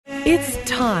It's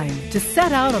time to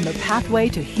set out on the pathway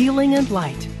to healing and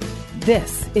light.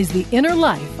 This is The Inner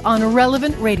Life on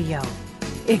Relevant Radio.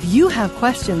 If you have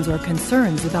questions or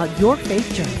concerns about your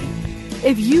faith journey,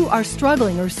 if you are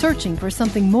struggling or searching for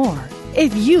something more,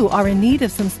 if you are in need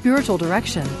of some spiritual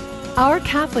direction, our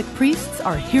Catholic priests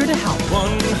are here to help.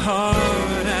 One heart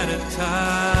at a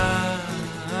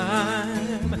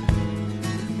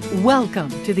time.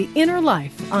 Welcome to The Inner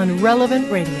Life on Relevant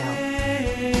Radio.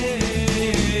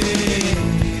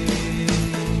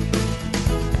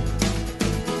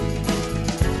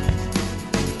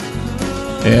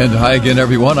 And hi again,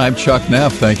 everyone. I'm Chuck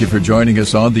Neff. Thank you for joining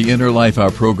us on The Inner Life,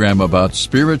 our program about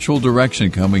spiritual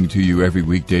direction, coming to you every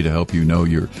weekday to help you know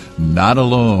you're not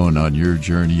alone on your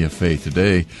journey of faith.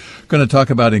 Today, going to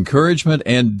talk about encouragement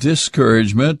and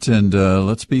discouragement. And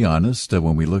let's be honest,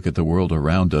 when we look at the world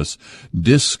around us,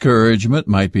 discouragement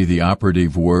might be the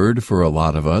operative word for a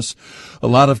lot of us. A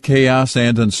lot of chaos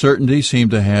and uncertainty seem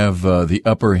to have the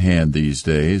upper hand these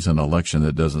days, an election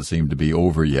that doesn't seem to be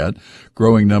over yet,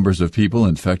 growing numbers of people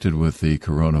infected with the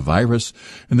coronavirus,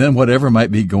 and then whatever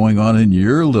might be going on in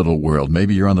your little world.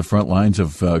 Maybe you're on the front lines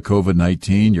of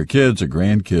COVID-19, your kids or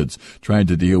grandkids trying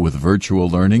to deal with virtual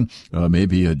learning,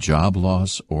 maybe a job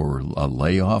loss or a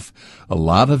layoff. A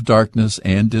lot of darkness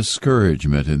and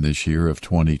discouragement in this year of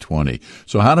 2020.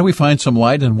 So how do we find some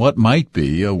light in what might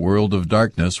be a world of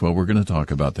darkness? Well, we're going to talk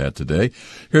about that today.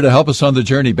 Here to help us on the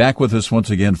journey, back with us once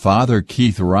again, Father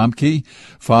Keith Romke.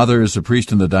 Father is a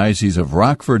priest in the Diocese of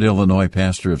Rockford, Illinois,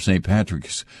 pastor of St.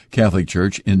 Patrick's Catholic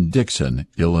Church in Dixon,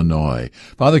 Illinois.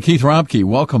 Father Keith Romke,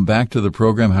 welcome back to the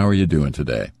program. How are you doing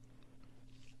today?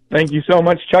 Thank you so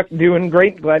much, Chuck. Doing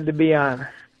great. Glad to be on.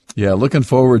 Yeah, looking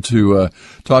forward to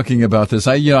talking about this.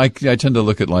 I tend to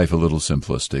look at life a little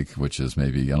simplistic, which is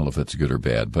maybe, I don't know if that's good or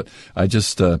bad, but I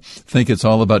just think it's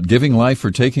all about giving life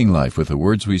or taking life with the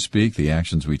words we speak, the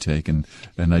actions we take, and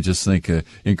I just think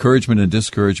encouragement and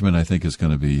discouragement, I think, is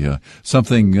going to be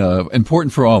something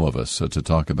important for all of us to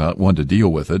talk about, one, to deal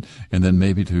with it, and then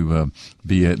maybe to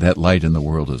be that light in the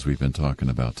world as we've been talking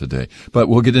about today. But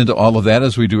we'll get into all of that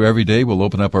as we do every day. We'll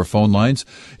open up our phone lines,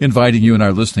 inviting you and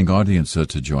our listening audience to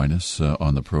join us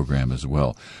on the program as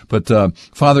well. But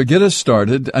Father, get us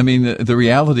started. I mean, the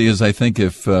reality is, I think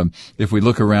if we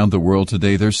look around the world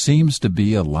today, there seems to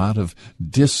be a lot of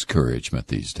discouragement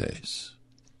these days.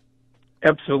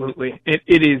 Absolutely.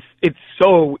 It's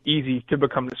so easy to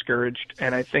become discouraged,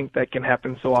 and I think that can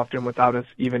happen so often without us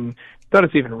even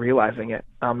realizing it.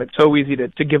 It's so easy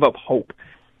to give up hope.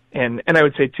 And I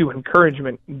would say too,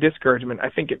 encouragement, discouragement, I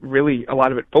think it really, a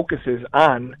lot of it focuses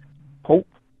on hope.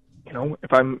 You know,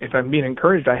 if I'm being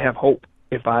encouraged, I have hope.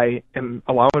 If I am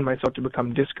allowing myself to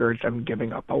become discouraged, I'm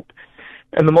giving up hope.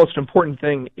 And the most important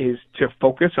thing is to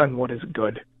focus on what is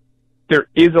good. There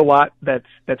is a lot that's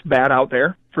bad out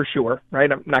there, for sure, right?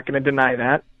 I'm not going to deny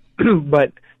that.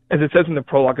 But as it says in the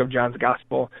prologue of John's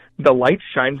Gospel, the light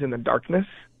shines in the darkness,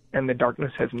 and the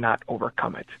darkness has not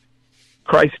overcome it.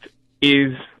 Christ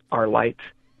is our light.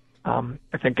 I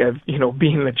think of,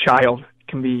 being the child,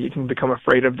 you can become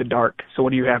afraid of the dark. So what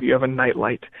do you have? You have a night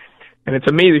light. And it's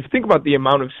amazing. If you think about the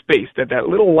amount of space that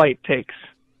little light takes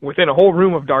within a whole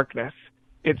room of darkness,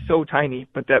 it's so tiny,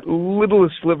 but that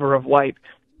littlest sliver of light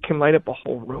can light up a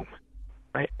whole room,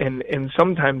 right? And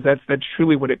sometimes that's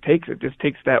truly what it takes. It just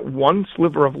takes that one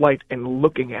sliver of light and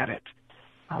looking at it.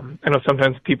 I know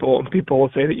sometimes people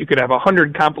will say that you could have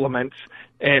 100 compliments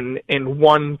and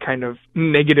one kind of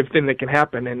negative thing that can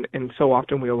happen, and so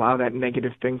often we allow that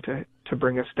negative thing to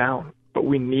bring us down. But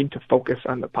we need to focus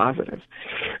on the positive.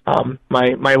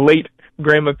 My late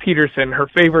Grandma Peterson, her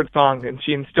favorite song, and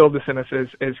she instilled this in us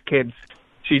as kids,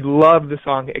 she loved the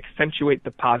song "Accentuate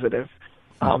the Positive."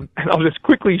 And I'll just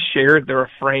quickly share the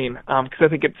refrain because I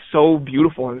think it's so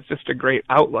beautiful and it's just a great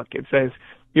outlook. It says,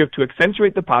 you have to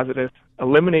accentuate the positive,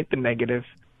 eliminate the negative,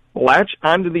 latch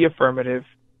onto the affirmative,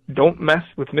 don't mess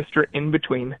with Mr.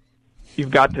 In-Between.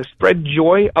 You've got to spread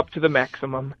joy up to the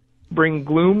maximum, bring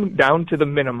gloom down to the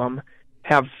minimum,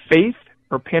 have faith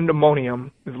or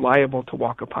pandemonium is liable to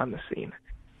walk upon the scene.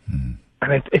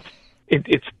 And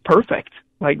it's perfect.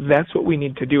 Like, that's what we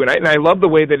need to do. And I love the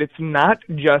way that it's not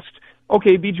just,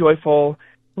 okay, be joyful,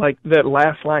 like that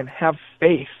last line, have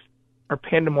faith, or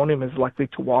pandemonium is likely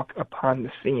to walk upon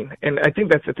the scene. And I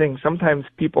think that's the thing. Sometimes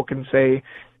people can say,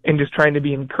 and just trying to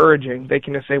be encouraging, they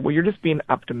can just say, well, you're just being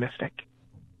optimistic.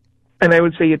 And I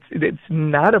would say it's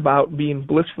not about being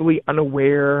blissfully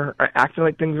unaware or acting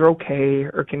like things are okay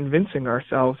or convincing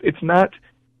ourselves. It's not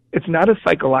a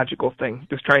psychological thing,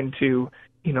 just trying to,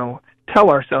 tell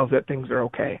ourselves that things are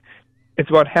okay. It's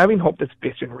about having hope that's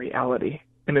based in reality,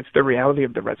 and it's the reality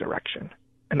of the resurrection.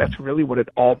 And that's really what it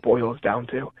all boils down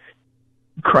to.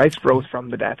 Christ rose from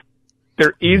the dead.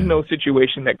 There is no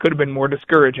situation that could have been more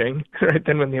discouraging right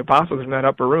than when the apostles are in that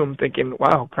upper room thinking,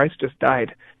 wow, Christ just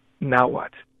died. Now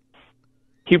what?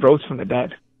 He rose from the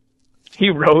dead. He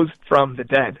rose from the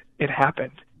dead. It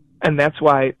happened. And that's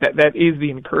why that is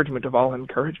the encouragement of all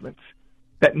encouragements.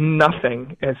 That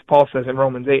nothing, as Paul says in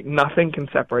Romans 8, nothing can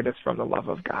separate us from the love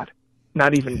of God.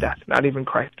 Not even death, not even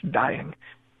Christ dying.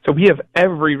 So we have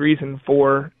every reason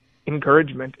for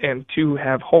encouragement and to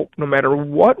have hope no matter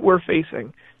what we're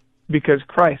facing, because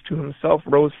Christ, who himself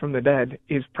rose from the dead,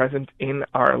 is present in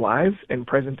our lives and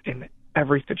present in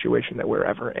every situation that we're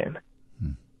ever in.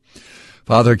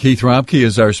 Father Keith Romke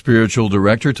is our spiritual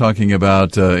director, talking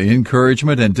about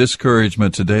encouragement and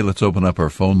discouragement today. Let's open up our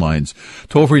phone lines.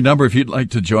 Toll-free number if you'd like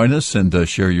to join us and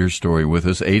share your story with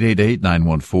us,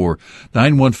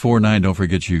 888-914-9149. Don't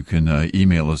forget you can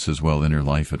email us as well,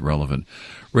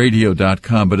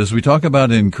 innerlife@relevantradio.com. But as we talk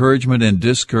about encouragement and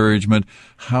discouragement,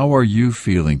 how are you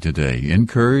feeling today?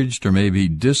 Encouraged or maybe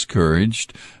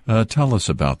discouraged? Tell us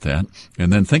about that.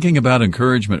 And then thinking about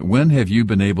encouragement, when have you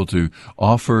been able to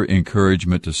offer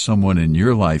encouragement to someone in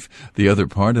your life? The other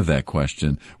part of that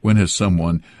question, when has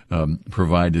someone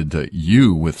provided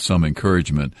you with some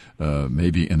encouragement,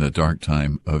 maybe in a dark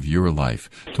time of your life?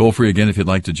 Toll free again if you'd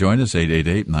like to join us,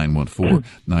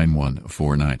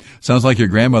 888-914-9149. Sounds like your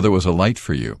grandmother was a light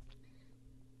for you.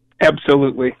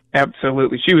 Absolutely.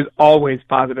 Absolutely. She was always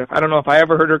positive. I don't know if I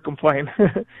ever heard her complain.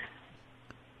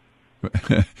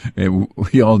 And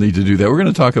we all need to do that. We're going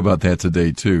to talk about that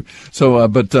today too. So,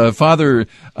 Father,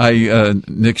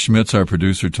 Nick Schmitz, our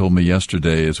producer, told me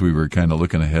yesterday as we were kind of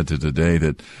looking ahead to today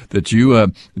that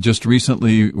you just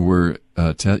recently were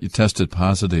tested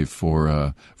positive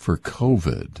for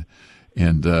COVID.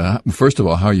 And first of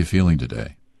all, how are you feeling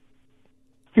today?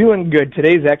 Feeling good.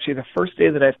 Today's actually the first day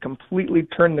that I've completely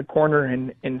turned the corner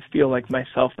and feel like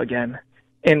myself again.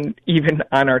 And even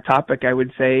on our topic, I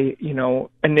would say,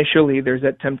 initially there's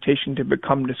that temptation to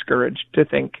become discouraged, to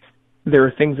think there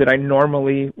are things that I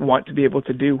normally want to be able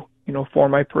to do, for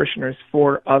my parishioners,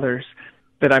 for others,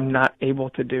 that I'm not able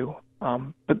to do.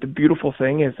 But the beautiful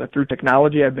thing is that through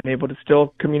technology, I've been able to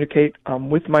still communicate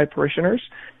with my parishioners.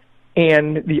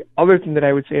 And the other thing that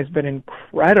I would say has been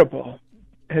incredible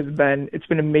it's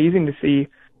been amazing to see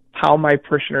how my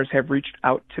parishioners have reached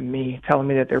out to me, telling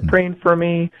me that they're praying for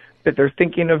me, that they're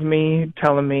thinking of me,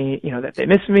 telling me, that they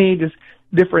miss me, just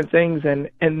different things. And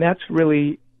that's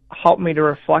really helped me to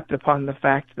reflect upon the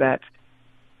fact that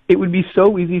it would be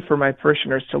so easy for my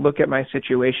parishioners to look at my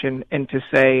situation and to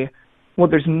say, well,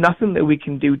 there's nothing that we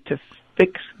can do to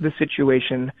fix the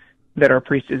situation that our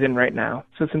priest is in right now.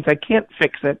 So since I can't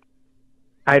fix it,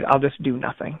 I'll just do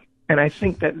nothing. And I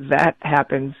think that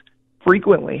happens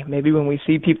frequently, maybe when we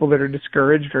see people that are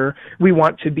discouraged, or we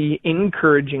want to be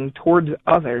encouraging towards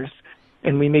others,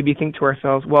 and we maybe think to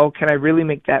ourselves, well, can I really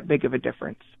make that big of a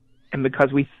difference? And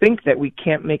because we think that we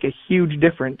can't make a huge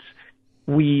difference,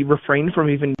 we refrain from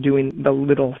even doing the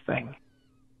little thing.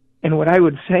 And what I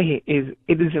would say is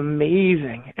it is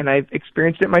amazing, and I've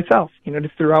experienced it myself,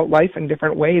 just throughout life in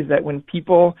different ways, that when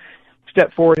people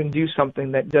step forward and do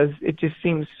something it just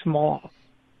seems small.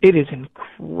 It is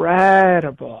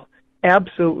incredible,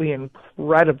 absolutely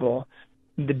incredible,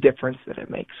 the difference that it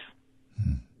makes.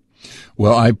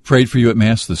 Well, I prayed for you at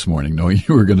Mass this morning, knowing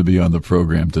you were going to be on the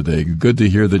program today. Good to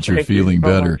hear that you're feeling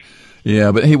better.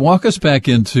 Yeah, but hey, walk us back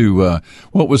into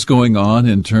what was going on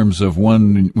in terms of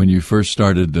when you first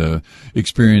started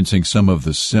experiencing some of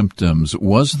the symptoms.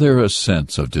 Was there a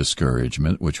sense of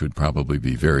discouragement, which would probably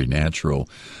be very natural?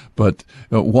 But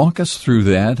walk us through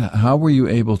that. How were you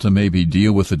able to maybe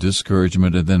deal with the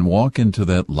discouragement and then walk into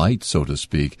that light, so to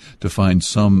speak, to find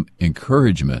some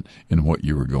encouragement in what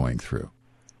you were going through?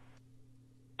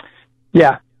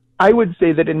 Yeah, I would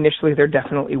say that initially there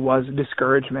definitely was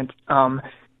discouragement.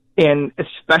 And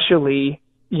especially,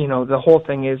 the whole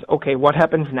thing is, okay, what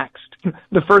happens next?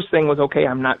 The first thing was, okay,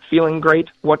 I'm not feeling great.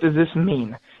 What does this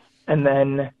mean? And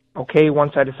then, okay,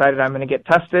 once I decided I'm going to get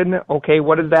tested, okay,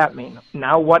 what does that mean?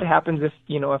 Now what happens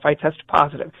if I test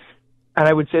positive? And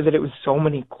I would say that it was so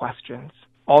many questions,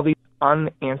 all these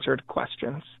unanswered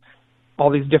questions, all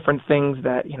these different things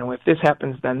that, if this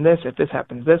happens, then this, if this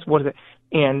happens, this, what is it?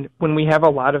 And when we have a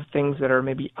lot of things that are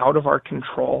maybe out of our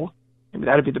control, maybe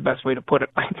that would be the best way to put it.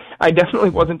 I definitely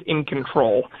wasn't in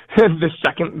control the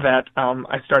second that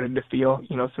I started to feel,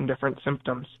 some different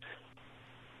symptoms.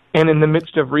 And in the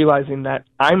midst of realizing that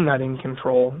I'm not in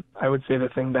control, I would say the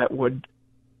thing that would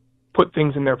put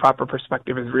things in their proper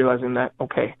perspective is realizing that,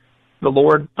 okay, the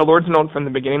Lord's known from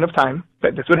the beginning of time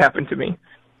that this would happen to me.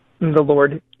 The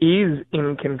Lord is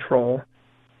in control.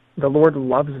 The Lord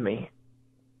loves me,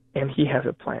 and He has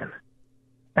a plan.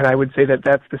 And I would say that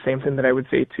that's the same thing that I would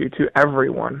say to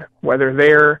everyone, whether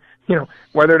they're,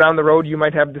 whether down the road you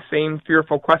might have the same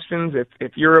fearful questions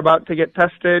if you're about to get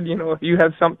tested, if you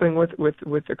have something with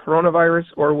the coronavirus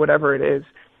or whatever it is,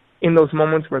 in those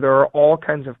moments where there are all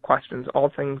kinds of questions,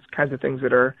 kinds of things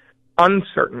that are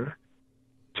uncertain,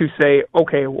 to say,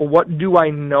 okay, well, what do I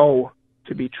know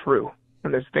to be true?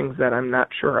 And there's things that I'm not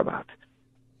sure about.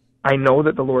 I know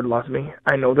that the Lord loves me.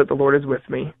 I know that the Lord is with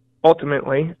me.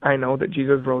 Ultimately, I know that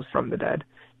Jesus rose from the dead,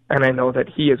 and I know that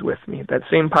he is with me. That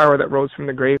same power that rose from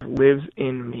the grave lives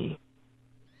in me.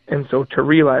 And so to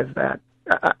realize that,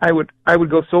 I would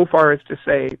go so far as to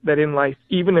say that in life,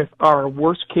 even if our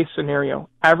worst case scenario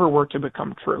ever were to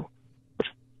become true, which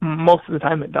most of the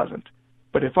time it doesn't,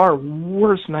 but if our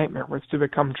worst nightmare was to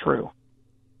become true,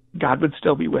 God would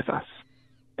still be with us,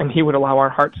 and he would allow our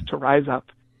hearts to rise up.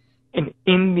 And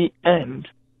in the end,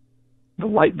 the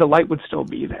light would still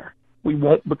be there. We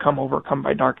won't become overcome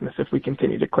by darkness if we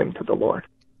continue to cling to the Lord.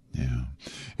 Yeah.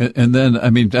 And then,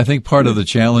 I think part of the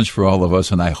challenge for all of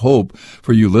us, and I hope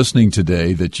for you listening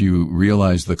today, that you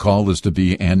realize the call is to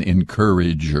be an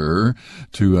encourager,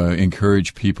 to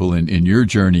encourage people in your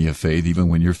journey of faith, even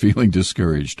when you're feeling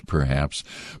discouraged, perhaps.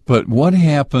 But what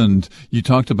happened, you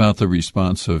talked about the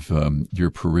response of your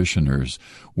parishioners.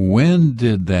 When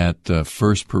did that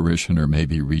first parishioner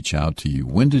maybe reach out to you?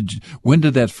 When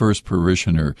did that first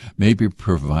parishioner maybe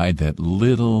provide that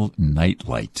little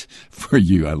nightlight for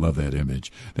you? I love that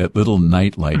image. That little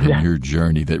nightlight in your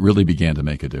journey that really began to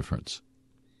make a difference.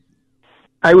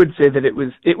 I would say that it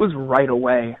was right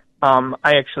away. I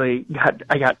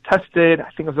got tested. I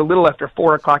think it was a little after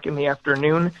 4:00 in the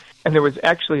afternoon, and there was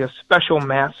actually a special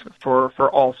mass for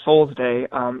All Souls Day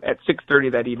at 6:30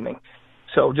 that evening.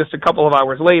 So just a couple of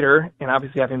hours later, and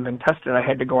obviously having been tested, I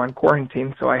had to go on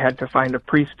quarantine, so I had to find a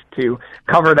priest to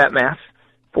cover that mass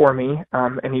for me,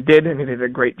 and he did a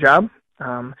great job.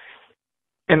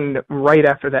 And right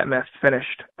after that mass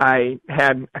finished, I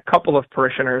had a couple of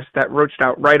parishioners that reached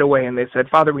out right away, and they said,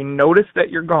 "Father, we noticed that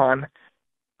you're gone.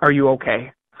 Are you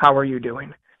okay? How are you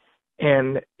doing?"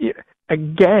 And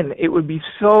again, it would be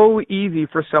so easy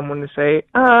for someone to say,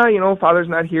 Father's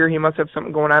not here. He must have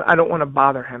something going on. I don't want to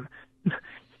bother him.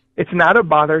 It's not a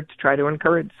bother to try to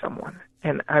encourage someone.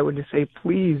 And I would just say,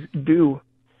 please do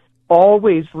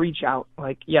always reach out.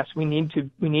 Like, yes, we need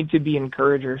to be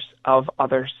encouragers of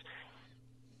others.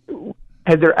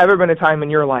 Has there ever been a time in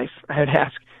your life, I'd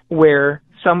ask, where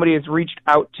somebody has reached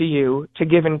out to you to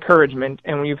give encouragement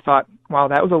and when you've thought, wow,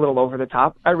 that was a little over the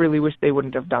top. I really wish they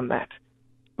wouldn't have done that.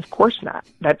 Of course not.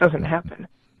 That doesn't happen.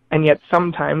 And yet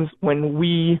sometimes when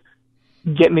we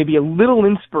get maybe a little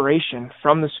inspiration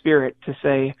from the Spirit to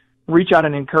say, reach out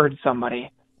and encourage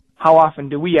somebody, how often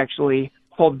do we actually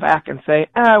hold back and say,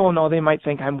 well, no, they might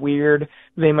think I'm weird.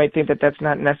 They might think that that's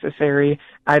not necessary.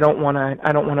 I don't want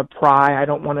to pry. I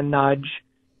don't want to nudge.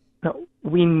 No,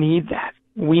 we need that.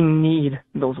 We need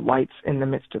those lights in the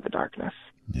midst of the darkness.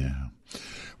 Yeah.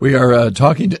 We are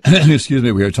talking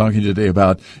today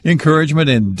about encouragement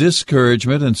and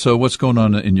discouragement. And so what's going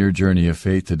on in your journey of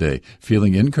faith today?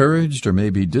 Feeling encouraged or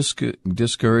maybe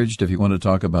discouraged? If you want to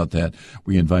talk about that,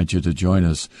 we invite you to join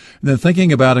us. And then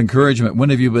thinking about encouragement,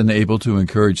 when have you been able to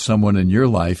encourage someone in your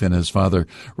life? And as Father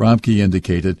Romke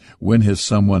indicated, when has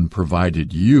someone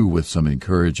provided you with some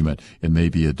encouragement in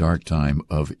maybe a dark time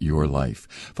of your life?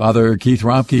 Father Keith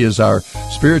Romke is our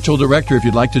spiritual director. If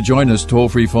you'd like to join us,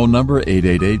 toll-free phone number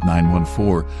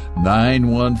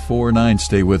 888-914-9149.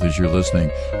 Stay with us. You're listening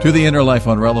to The Inner Life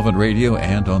on Relevant Radio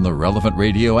and on the Relevant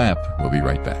Radio app. We'll be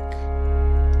right back.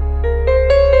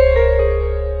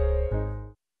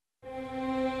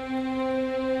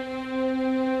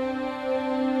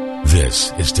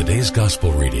 This is today's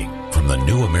gospel reading from the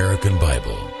New American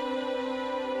Bible.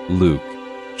 Luke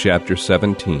chapter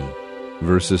 17,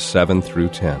 verses 7 through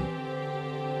 10.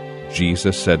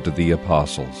 Jesus said to the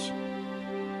apostles,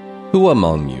 "Who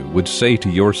among you would say to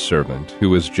your servant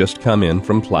who has just come in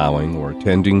from plowing or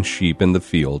tending sheep in the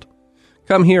field,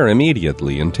 'Come here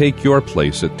immediately and take your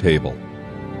place at table'?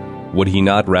 Would he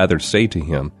not rather say to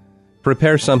him,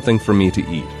 'Prepare something for me to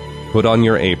eat. Put on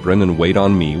your apron and wait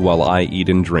on me while I eat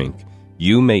and drink.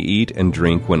 You may eat and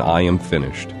drink when I am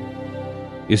finished'?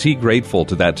 Is he grateful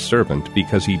to that servant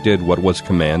because he did what was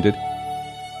commanded?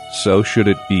 So should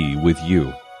it be with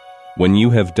you. When you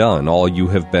have done all you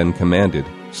have been commanded,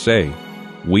 say,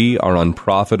 'We are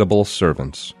unprofitable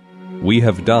servants. We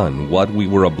have done what we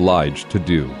were obliged to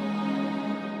do.'"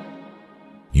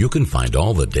 You can find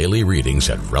all the daily readings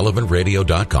at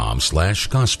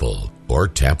relevantradio.com/gospel or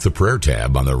tap the prayer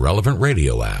tab on the Relevant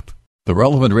Radio app. The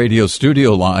Relevant Radio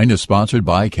studio line is sponsored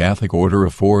by Catholic Order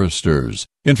of Foresters.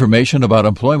 Information about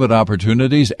employment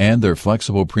opportunities and their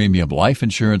flexible premium life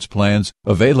insurance plans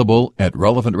available at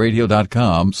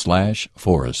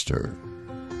relevantradio.com/forester.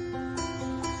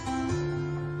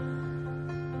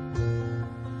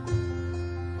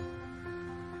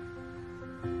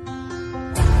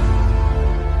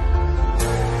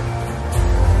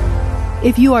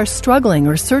 If you are struggling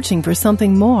or searching for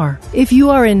something more, if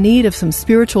you are in need of some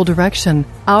spiritual direction,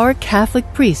 our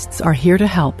Catholic priests are here to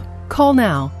help. Call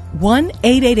now,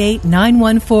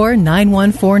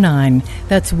 1-888-914-9149.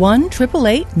 That's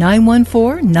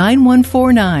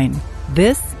 1-888-914-9149.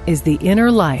 This is The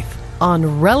Inner Life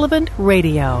on Relevant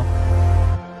Radio.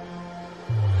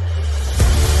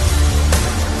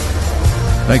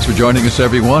 Thanks for joining us,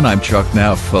 everyone. I'm Chuck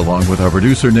Neff, along with our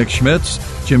producer, Nick Schmitz.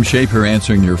 Jim Shaper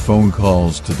answering your phone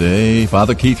calls today.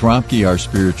 Father Keith Romke, our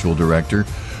spiritual director.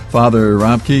 Father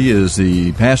Romke is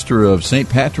the pastor of St.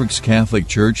 Patrick's Catholic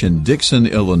Church in Dixon,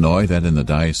 Illinois, that in the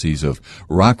Diocese of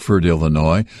Rockford,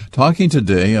 Illinois, talking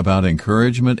today about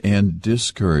encouragement and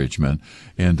discouragement.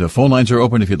 And phone lines are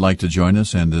open if you'd like to join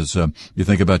us. And as you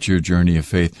think about your journey of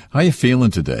faith, how are you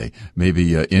feeling today?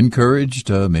 Maybe encouraged,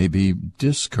 maybe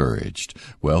discouraged.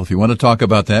 Well, if you want to talk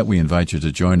about that, we invite you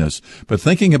to join us. But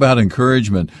thinking about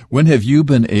encouragement, when have you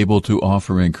been able to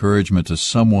offer encouragement to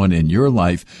someone in your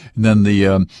life? And then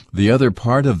the other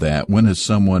part of that, when has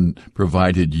someone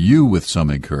provided you with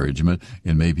some encouragement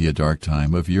in maybe a dark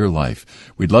time of your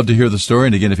life? We'd love to hear the story.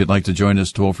 And again, if you'd like to join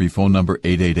us, toll-free phone number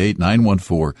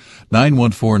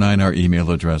 888-914-9149, our email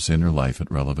address,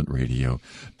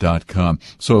 innerlife@relevantradio.com.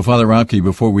 So, Father Romke,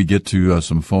 before we get to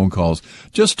some phone calls,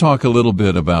 just talk a little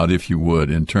bit about, if you would,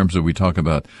 in terms of we talk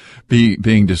about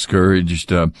being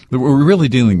discouraged. We're really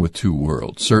dealing with two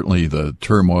worlds, certainly the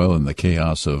turmoil and the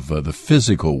chaos of the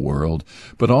physical world,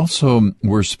 but also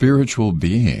we're spiritual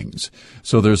beings.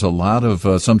 So there's a lot of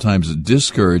sometimes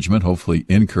discouragement, hopefully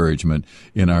encouragement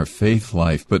in our faith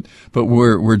life. But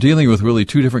we're dealing with really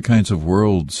two different kinds of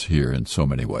worlds here in so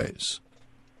many ways.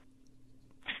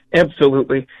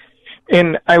 Absolutely.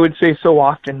 And I would say so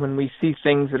often when we see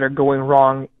things that are going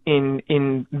wrong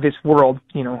in this world,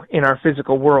 in our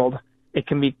physical world, it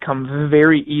can become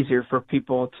very easier for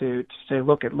people to say,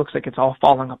 look, it looks like it's all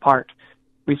falling apart.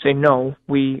 We say, no,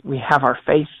 we have our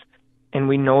faith, and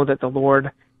we know that the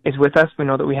Lord is with us. We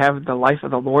know that we have the life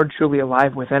of the Lord truly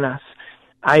alive within us.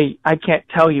 I can't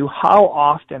tell you how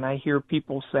often I hear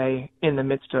people say in the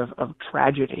midst of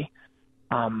tragedy,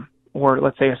 or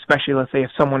let's say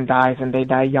if someone dies and they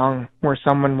die young, where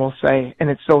someone will say, and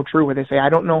it's so true, where they say, I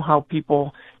don't know how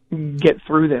people get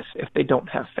through this if they don't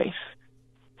have faith.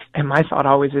 And my thought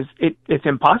always is, it's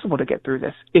impossible to get through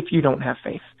this if you don't have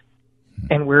faith.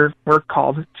 And we're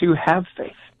called to have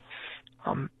faith.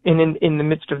 And in the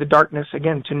midst of the darkness,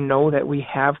 again, to know that we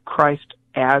have Christ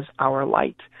as our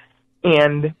light.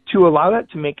 And to allow that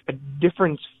to make a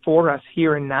difference for us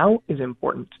here and now is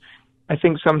important. I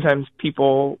think sometimes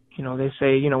people, they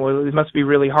say, well, it must be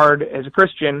really hard as a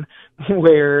Christian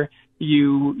where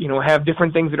you have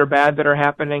different things that are bad that are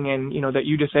happening, and, that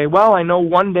you just say, well, I know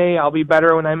one day I'll be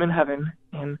better when I'm in heaven.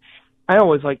 And I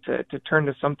always like to turn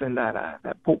to something that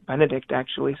Pope Benedict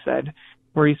actually said,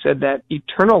 where he said that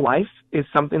eternal life is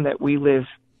something that we live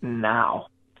now.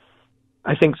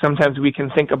 I think sometimes we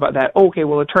can think about that, okay,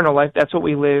 well, eternal life, that's what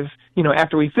we live,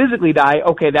 after we physically die,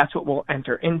 okay, that's what we'll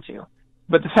enter into.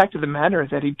 But the fact of the matter is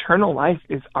that eternal life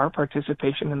is our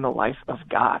participation in the life of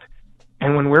God.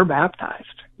 And when we're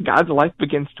baptized, God's life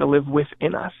begins to live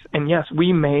within us. And yes,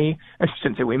 we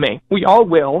all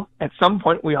will, at some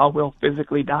point we all will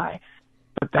physically die.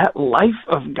 But that life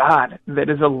of God that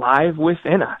is alive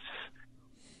within us,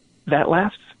 that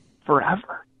lasts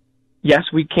forever.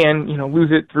 Yes, we can,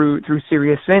 lose it through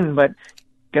serious sin, but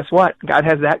guess what? God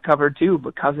has that covered too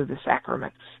because of the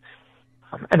sacraments.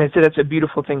 And I'd say that's a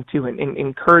beautiful thing too. And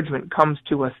encouragement comes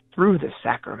to us through the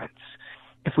sacraments.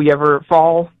 If we ever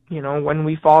fall, when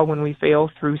we fail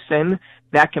through sin,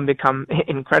 that can become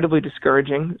incredibly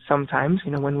discouraging sometimes,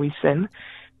 when we sin.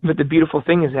 But the beautiful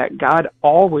thing is that God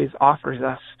always offers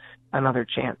us another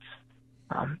chance.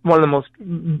 One of the most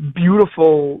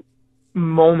beautiful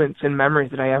moments and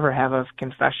memories that I ever have of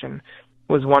confession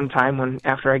was one time when,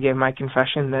 after I gave my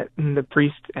confession, that the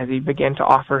priest, as he began to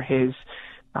offer his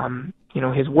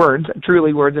words,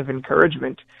 truly words of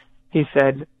encouragement, he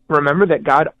said, remember that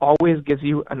God always gives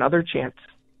you another chance,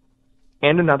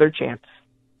 and another chance,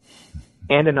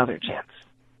 and another chance.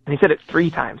 And he said it 3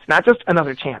 times, not just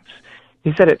another chance.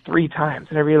 He said it 3 times.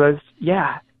 And I realized,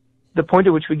 the point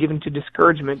at which we give into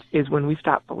discouragement is when we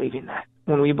stop believing that,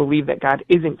 when we believe that God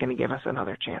isn't going to give us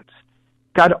another chance.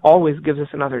 God always gives us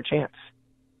another chance.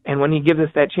 And when he gives us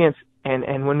that chance,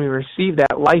 and when we receive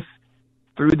that life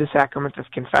through the sacrament of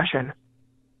confession,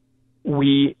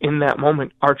 we, in that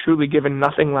moment, are truly given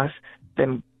nothing less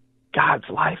than God's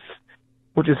life,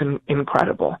 which is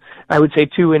incredible. I would say,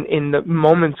 too, in the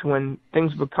moments when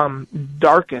things become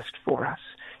darkest for us,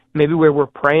 maybe where we're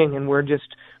praying and we're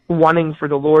just wanting for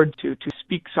the Lord to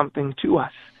speak something to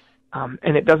us,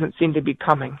 and it doesn't seem to be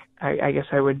coming. I guess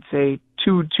I would say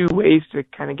two ways to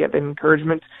kind of get that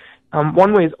encouragement.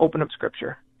 One way is open up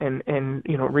Scripture and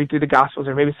read through the Gospels,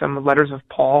 or maybe some letters of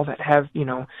Paul that have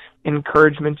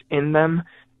encouragement in them.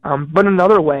 But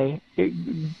another way,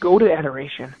 go to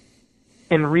adoration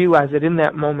and realize that in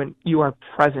that moment you are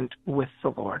present with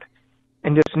the Lord,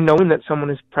 and just knowing that someone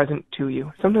is present to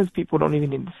you. Sometimes people don't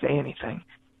even need to say anything.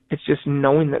 It's just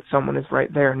knowing that someone is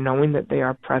right there, knowing that they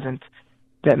are present,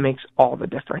 that makes all the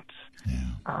difference.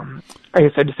 Yeah. I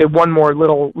guess I'd just say one more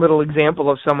little example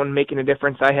of someone making a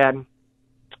difference. I had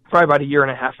probably about a year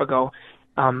and a half ago.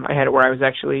 I had it where I was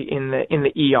actually in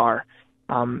the ER,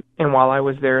 and while I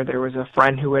was there was a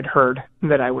friend who had heard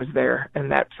that I was there,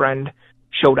 and that friend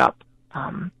showed up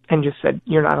and just said,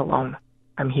 "You're not alone.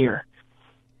 I'm here."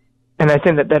 And I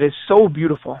think that is so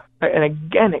beautiful. And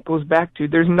again, it goes back to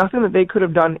there's nothing that they could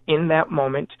have done in that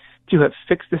moment to have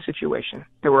fixed the situation.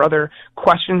 There were other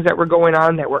questions that were going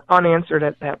on that were unanswered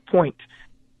at that point.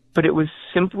 But it was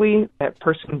simply that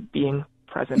person being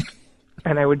present.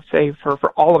 And I would say for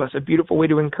all of us, a beautiful way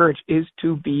to encourage is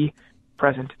to be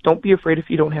present. Don't be afraid if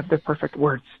you don't have the perfect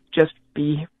words. Just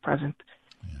be present.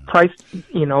 Yeah. Christ,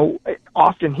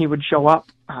 often he would show up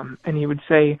and he would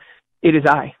say, "It is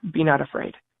I, be not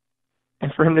afraid."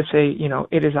 And for him to say,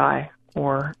 "It is I,"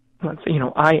 or let's say,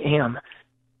 "I am,"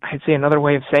 I'd say another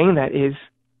way of saying that is,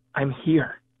 "I'm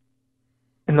here."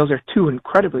 And those are two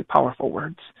incredibly powerful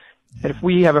words. Yeah. That if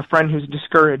we have a friend who's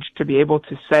discouraged, to be able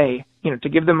to say, to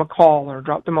give them a call or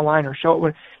drop them a line or show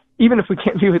it, even if we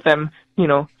can't be with them,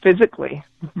 physically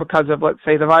because of, let's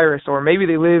say, the virus, or maybe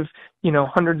they live,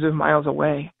 hundreds of miles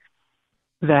away,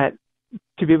 that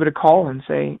to be able to call and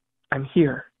say, "I'm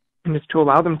here," and just to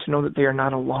allow them to know that they are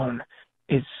not alone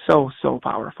is so, so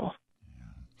powerful.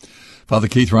 Father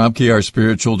Keith Romke, our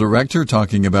spiritual director,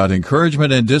 talking about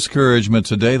encouragement and discouragement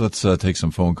today. Let's take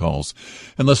some phone calls.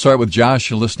 And let's start with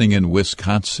Josh, listening in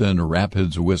Wisconsin,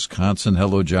 Rapids, Wisconsin.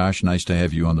 Hello, Josh. Nice to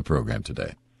have you on the program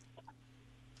today.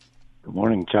 Good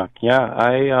morning, Chuck. Yeah,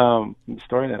 the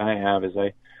story that I have is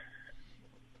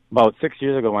about 6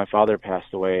 years ago, my father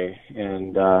passed away,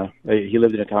 and he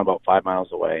lived in a town about 5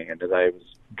 miles away. And as I was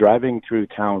driving through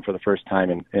town for the first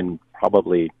time in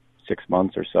probably 6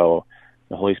 months or so,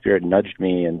 the Holy Spirit nudged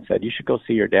me and said, "You should go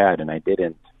see your dad," and I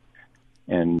didn't.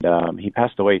 And he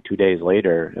passed away 2 days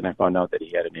later, and I found out that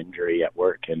he had an injury at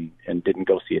work and didn't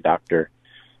go see a doctor.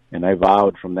 And I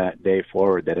vowed from that day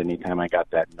forward that anytime I got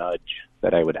that nudge,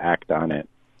 that I would act on it.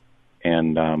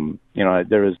 And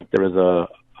there was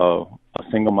a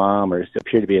single mom, or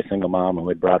appeared to be a single mom, who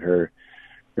had brought her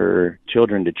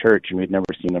children to church, and we'd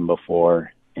never seen them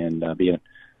before. And being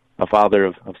a father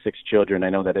of 6 children, I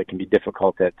know that it can be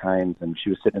difficult at times. And she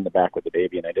was sitting in the back with the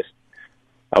baby, and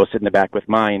I was sitting in the back with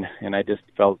mine, and I just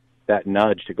felt that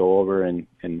nudge to go over and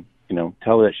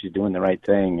tell her that she's doing the right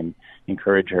thing and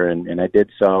encourage her, and I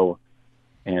did so.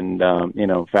 And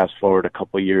fast forward a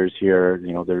couple of years here,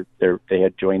 they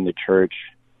had joined the church,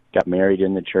 got married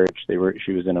in the church.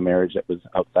 She was in a marriage that was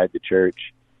outside the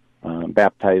church,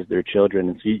 baptized their children,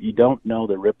 and so you don't know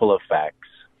the ripple effects.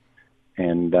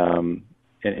 And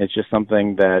it's just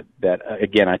something that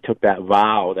again, I took that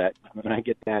vow that when I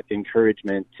get that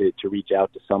encouragement to reach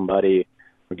out to somebody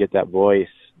or get that voice,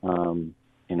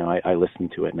 I listen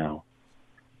to it now.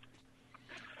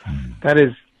 That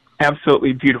is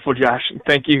absolutely beautiful, Josh.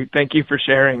 Thank you for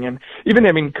sharing, and even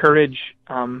having courage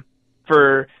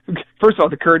for, first of all,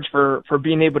 the courage for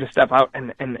being able to step out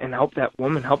and help that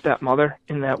woman, help that mother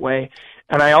in that way.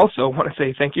 And I also want to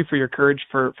say thank you for your courage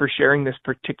for sharing this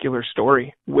particular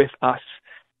story with us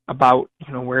about,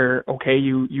 where, okay,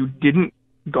 you didn't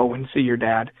go and see your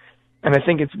dad. And I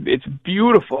think it's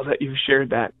beautiful that you've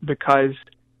shared that, because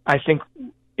I think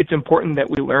it's important that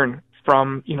we learn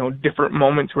from, different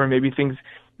moments where maybe things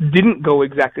didn't go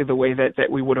exactly the way that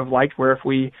we would have liked, where if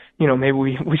we, maybe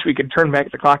we wish we could turn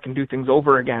back the clock and do things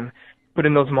over again. But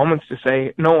in those moments to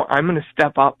say, no, I'm going to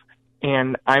step up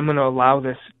and I'm going to allow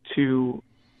this to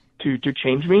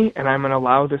change me, and I'm going to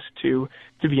allow this to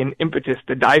be an impetus,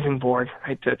 the diving board,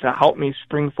 right, to help me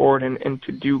spring forward and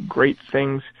to do great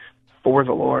things for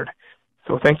the Lord.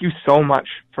 So thank you so much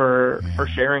for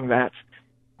sharing that,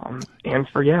 and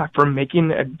for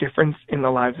making a difference in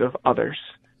the lives of others.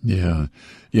 Yeah.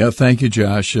 Yeah. Thank you,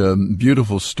 Josh.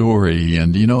 Beautiful story.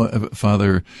 And,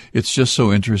 Father, it's just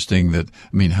so interesting that,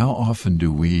 how often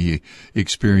do we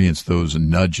experience those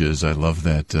nudges? I love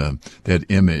that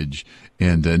image.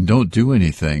 And don't do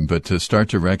anything, but to start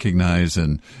to recognize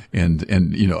and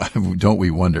don't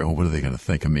we wonder, what are they going to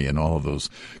think of me, and all of those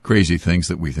crazy things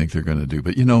that we think they're going to do.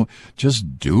 But,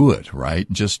 just do it,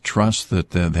 right? Just trust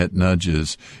that that nudge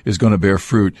is going to bear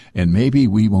fruit, and maybe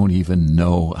we won't even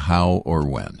know how or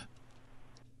when.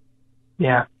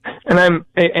 Yeah. And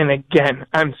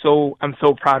I'm so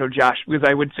proud of Josh, because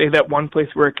I would say that one place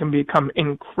where it can become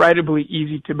incredibly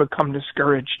easy to become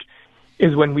discouraged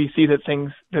is when we see that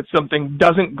something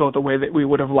doesn't go the way that we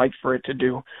would have liked for it to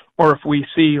do. Or if we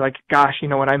see, like, gosh, you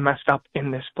know what, I messed up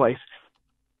in this place.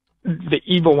 The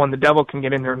evil one, the devil, can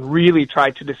get in there and really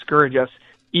try to discourage us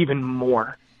even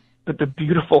more. But the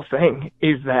beautiful thing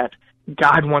is that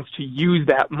God wants to use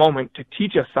that moment to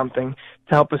teach us something,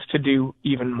 to help us to do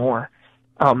even more.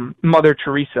 Mother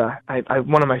Teresa,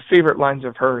 one of my favorite lines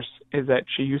of hers is that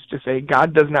she used to say,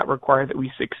 God does not require that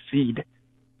we succeed.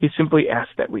 He simply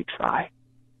asks that we try.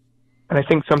 And I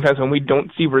think sometimes when we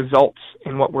don't see results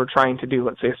in what we're trying to do,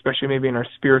 let's say especially maybe in our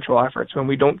spiritual efforts, when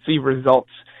we don't see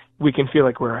results, we can feel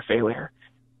like we're a failure.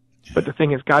 But the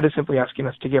thing is, God is simply asking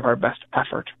us to give our best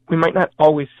effort. We might not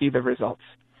always see the results.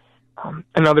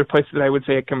 Another place that I would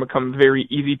say it can become very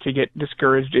easy to get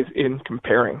discouraged is in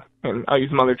comparing. And I'll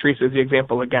use Mother Teresa as the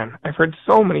example again. I've heard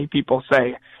so many people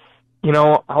say,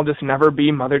 I'll just never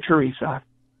be Mother Teresa.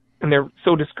 And they're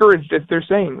so discouraged as they're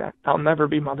saying that. I'll never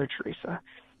be Mother Teresa.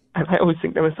 And I always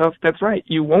think to myself, that's right,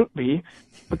 you won't be,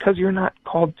 because you're not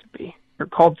called to be. You're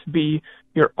called to be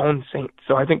your own saint.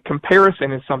 So I think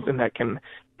comparison is something that can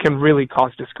really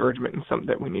cause discouragement, and something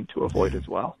that we need to avoid as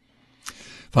well.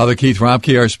 Father Keith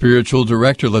Romke, our spiritual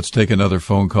director. Let's take another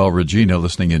phone call. Regina,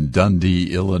 listening in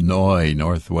Dundee, Illinois,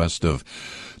 northwest of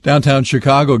downtown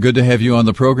Chicago. Good to have you on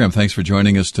the program. Thanks for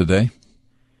joining us today.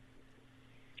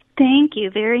 Thank you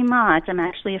very much. I'm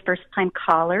actually a first-time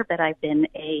caller, but I've been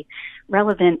a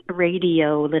relevant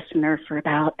radio listener for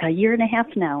about a year and a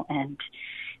half now, and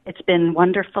it's been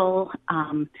wonderful.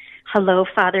 Hello,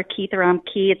 Father Keith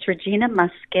Romke. It's Regina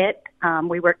Musket.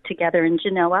 We worked together in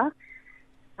Genoa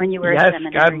when you were a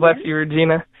seminarian. Yes, God bless you,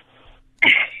 Regina.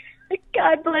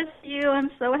 God bless you.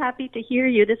 I'm so happy to hear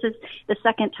you. This is the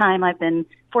second time I've been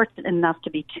fortunate enough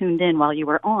to be tuned in while you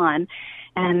were on,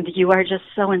 and you are just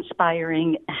so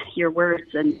inspiring, your words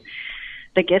and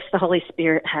the gifts the Holy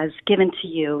Spirit has given to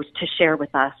you to share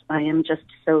with us. I am just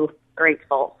so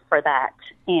grateful for that.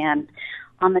 And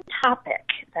on the topic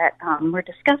that we're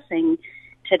discussing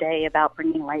today about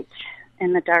bringing light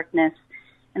in the darkness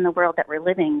in the world that we're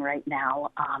living right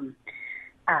now,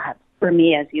 for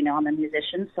me, as you know, I'm a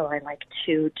musician, so I like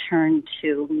to turn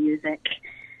to music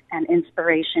and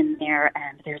inspiration there.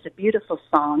 And there's a beautiful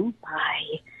song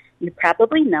you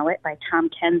probably know it, by Tom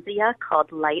Kenzia,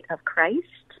 called Light of Christ.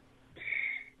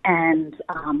 And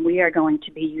we are going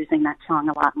to be using that song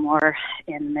a lot more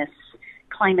in this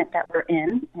climate that we're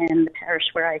in the parish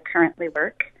where I currently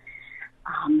work.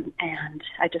 And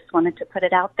I just wanted to put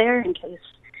it out there in case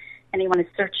anyone is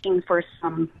searching for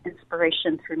some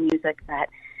inspiration through music, that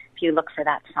if you look for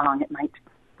that song, it might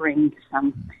bring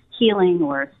some healing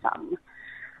or some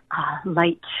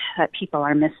light that people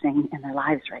are missing in their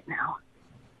lives right now.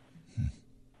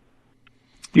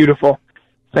 Beautiful.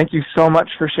 Thank you so much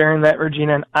for sharing that,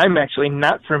 Regina. And I'm actually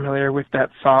not familiar with that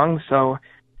song, so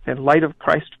the Light of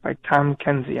Christ by Tom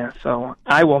Kenzia. So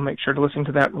I will make sure to listen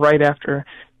to that right after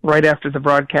the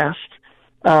broadcast.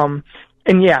 And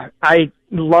yeah, I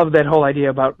love that whole idea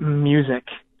about music.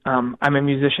 I'm a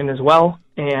musician as well,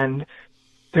 and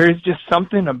there is just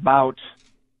something about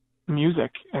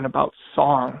music and about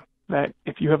song that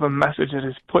if you have a message that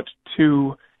is put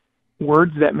to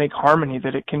words that make harmony,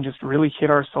 that it can just really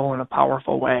hit our soul in a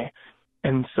powerful way.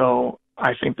 And so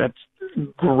I think that's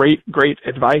great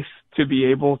advice to be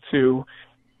able to,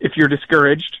 if you're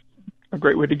discouraged, a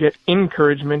great way to get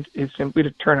encouragement is simply to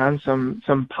turn on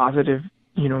some positive,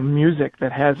 music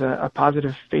that has a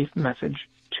positive faith message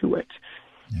to it.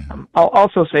 Yeah. I'll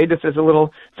also say, just as a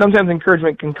little, sometimes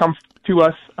encouragement can come to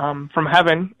us from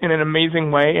heaven in an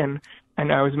amazing way. And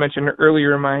I was mentioned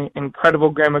earlier my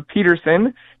incredible Grandma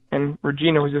Peterson, and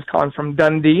Regina was just calling from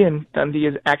Dundee, and Dundee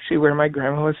is actually where my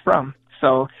grandma was from.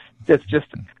 So it's just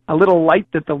a little light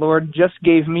that the Lord just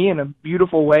gave me in a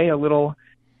beautiful way, a little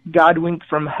God wink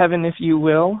from heaven, if you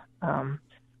will.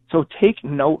 So take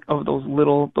note of those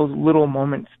little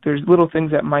moments. There's little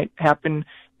things that might happen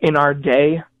in our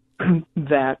day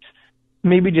that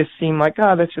maybe just seem like,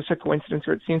 oh, that's just a coincidence,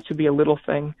 or it seems to be a little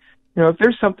thing. If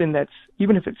there's something that's,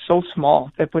 even if it's so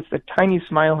small, that puts a tiny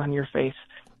smile on your face,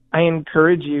 I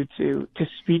encourage you to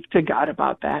speak to God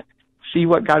about that. See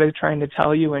what God is trying to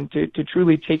tell you, and to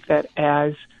truly take that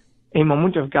as a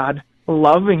moment of God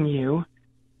loving you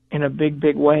in a big,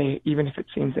 big way, even if it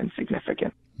seems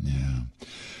insignificant. Yeah.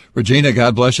 Regina,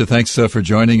 God bless you. Thanks for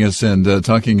joining us and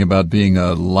talking about being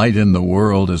a light in the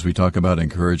world as we talk about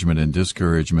encouragement and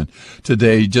discouragement.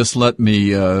 Today, just let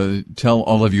me tell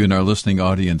all of you in our listening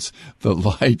audience the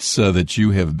lights that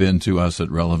you have been to us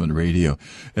at Relevant Radio.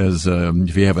 As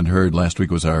if you haven't heard, last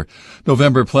week was our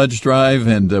November pledge drive,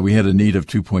 and we had a need of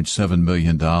 $2.7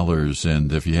 million.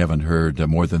 And if you haven't heard,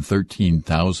 more than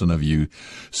 13,000 of you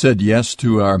said yes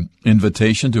to our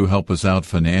invitation to help us out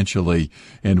financially,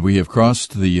 and we have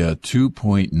crossed the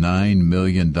 $2.9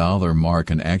 million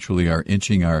mark and actually are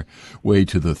inching our way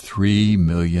to the $3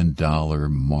 million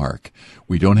mark.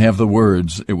 We don't have the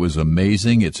words. It was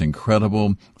amazing. It's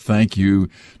incredible. Thank you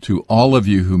to all of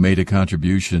you who made a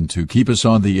contribution to keep us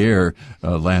on the air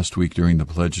last week during the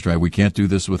pledge drive. We can't do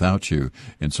this without you.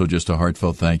 And so just a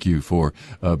heartfelt thank you for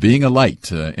being a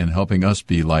light and helping us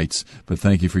be lights. But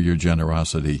thank you for your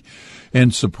generosity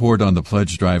and support on the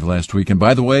pledge drive last week. And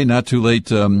by the way, not too late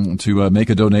to make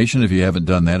a donation if you haven't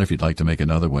done that, if you'd like to make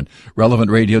another one.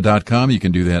 RelevantRadio.com. You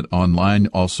can do that online,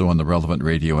 also on the Relevant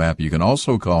Radio app. You can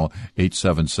also call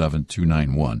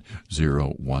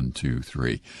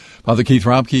 877-291-0123. Father Keith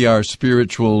Romke, our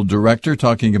spiritual director,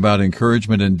 talking about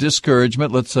encouragement and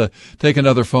discouragement. Let's take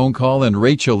another phone call. And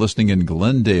Rachel, listening in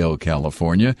Glendale,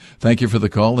 California. Thank you for the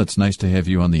call. It's nice to have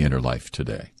you on the Inner Life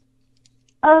today.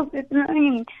 Oh, good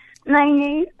morning. My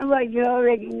name, well, you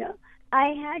already know.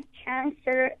 I had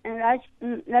cancer, and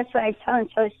that's why I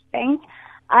sound so strange.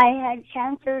 I had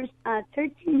cancer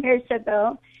 13 years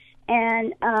ago,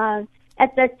 and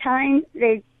at the time,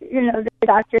 the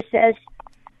doctor says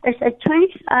there's a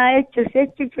 25 to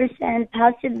 50%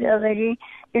 possibility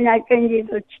you're not going to be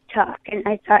able to talk. And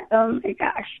I thought, oh my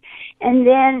gosh. And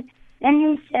then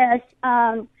he says,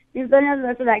 you're going to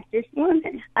look like this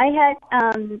woman. I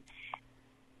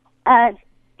had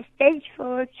stage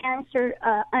 4 cancer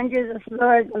under the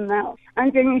floor of the mouth,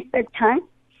 underneath the tongue.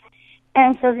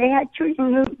 And so they had to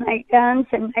remove my gums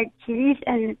and my teeth,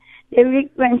 and they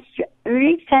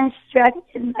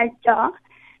reconstructed my jaw.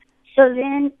 So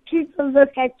then people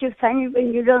look at you funny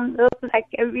when you don't look like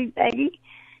everybody.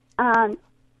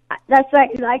 That's why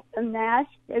I like the mask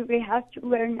that we have to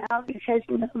wear now, because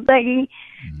nobody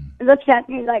looks at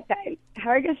me like I'm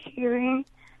hard of hearing,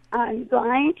 I'm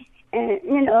blind, and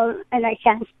and I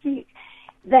can't speak.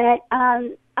 But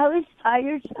I was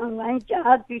fired from my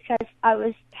job because I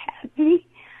was happy.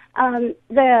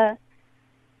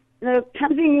 The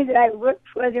company that I worked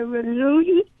for, they were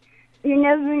moody. You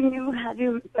never knew how they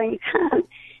were going to come.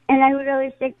 And I would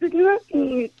always say, good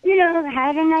morning,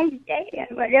 had a nice day,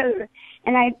 or whatever.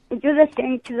 And I do the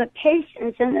same to the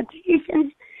patients, and the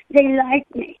patients, they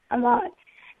liked me a lot.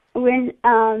 When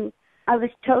I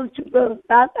was told to go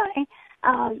bye-bye,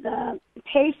 the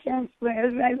patients,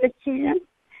 wherever I would see them,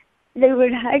 they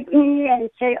would hug me and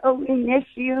say, oh, we miss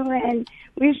you, and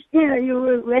wish, you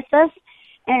were with us.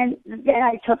 And then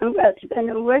I told them, well, it's going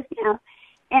to work now.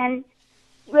 And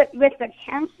with the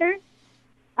cancer,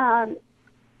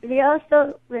 they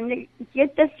also, when they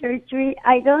get the surgery,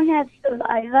 I don't have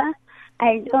saliva.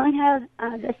 I don't have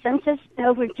the sense of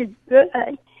smell, which is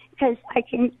good, because I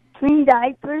can clean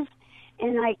diapers,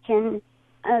 and I can,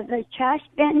 the trash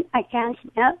bin, I can't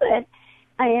smell it.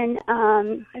 And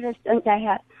what else don't I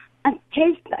have?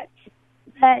 Taste buds.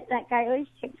 But like I always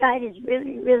say, God is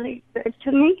really, really good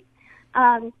to me.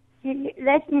 He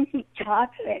lets me eat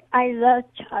chocolate. I love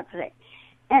chocolate.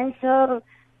 And so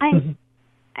I'm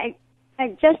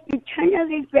just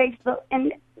eternally grateful.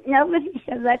 And with these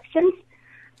elections,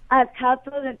 a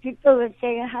couple of people would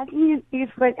say, how can you be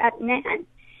for that man?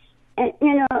 And,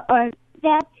 or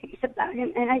bad things about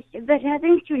him. And I said, but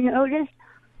haven't you noticed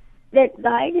that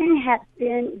Biden has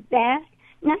been bad?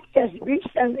 Not just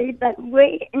recently, but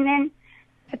way. And then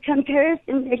a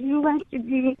comparison that he wants to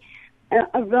be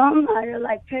a role model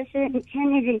like President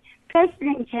Kennedy.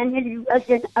 President Kennedy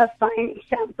wasn't a fine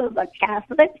example of a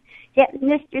Catholic, yet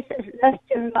mistresses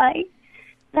left and right.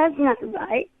 That's not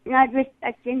right, not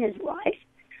respecting his wife.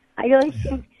 I always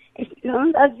think if you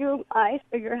don't love your wife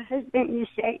or your husband, you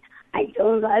say, I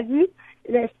don't love you,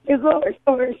 let's divorce,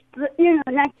 or,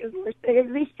 not divorce, but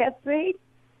at least separate.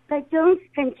 But don't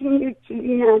continue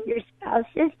cheating on your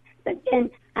spouses. But then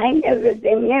I've never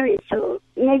been married, so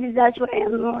maybe that's why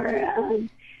I'm more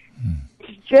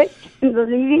strict in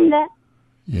believing that.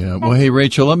 Yeah. Well, hey,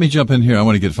 Rachel, let me jump in here. I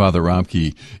want to get Father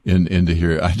Romke into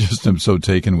here. I just am so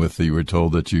taken with you were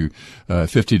told that you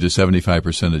 50 to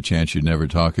 75% of chance you'd never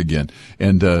talk again.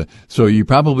 And so you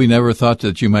probably never thought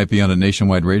that you might be on a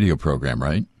nationwide radio program,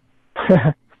 right?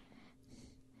 I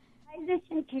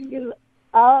listen to you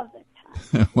all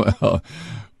the time.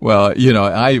 Well, you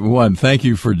know, thank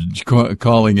you for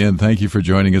calling in. Thank you for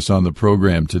joining us on the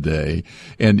program today.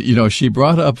 And, you know, she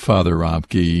brought up, Father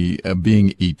Romke,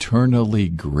 being eternally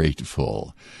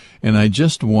grateful. And I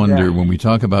just wonder, when we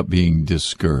talk about being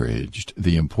discouraged,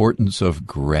 the importance of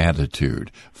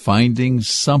gratitude, finding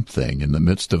something in the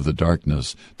midst of the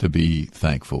darkness to be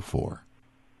thankful for.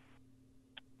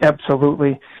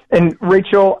 Absolutely. And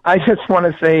Rachel, I just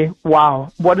want to say,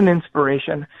 wow, what an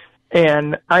inspiration.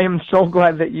 And I am so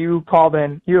glad that you called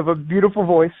in. You have a beautiful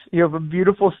voice. You have a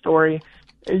beautiful story.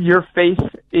 Your face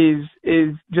is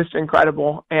just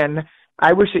incredible. And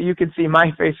I wish that you could see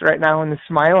my face right now and the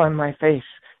smile on my face.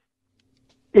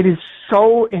 It is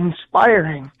so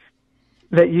inspiring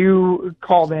that you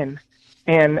called in.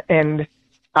 And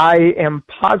I am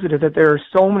positive that there are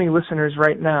so many listeners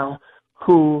right now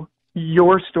who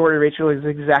your story, Rachel, is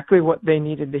exactly what they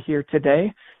needed to hear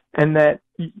today. And that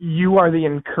you are the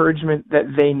encouragement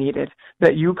that they needed.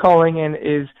 That you calling in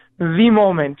is the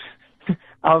moment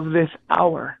of this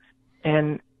hour.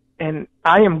 And I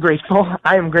am grateful.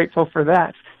 I am grateful for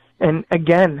that. And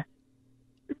again,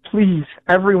 please,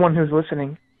 everyone who's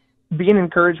listening, be an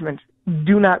encouragement.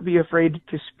 Do not be afraid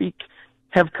to speak.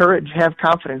 Have courage. Have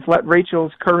confidence. Let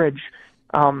Rachel's courage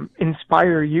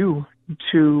inspire you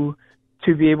to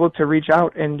be able to reach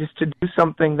out and just to do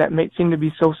something that may seem to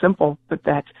be so simple, but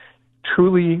that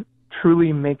truly,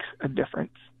 truly makes a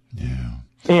difference. Yeah.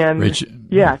 And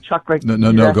Chuck, like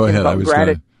no, go ahead. I was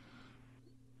gonna,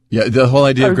 the whole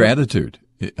idea of gratitude.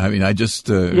 I mean, I just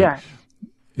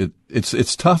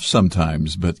it's tough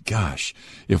sometimes, but gosh,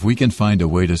 if we can find a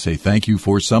way to say thank you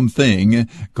for something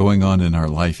going on in our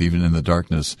life, even in the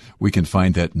darkness, we can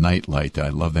find that night light. I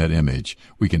love that image.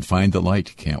 We can find the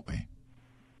light, can't we?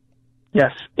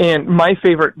 Yes, and my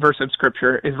favorite verse of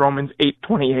Scripture is Romans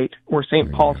 8:28, where St.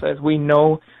 Paul says, we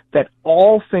know that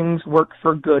all things work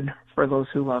for good for those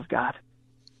who love God.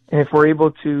 And if we're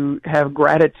able to have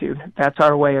gratitude, that's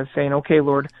our way of saying, okay,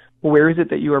 Lord, where is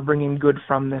it that you are bringing good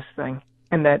from this thing?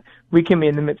 And that we can be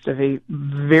in the midst of a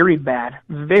very bad,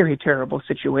 very terrible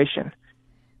situation.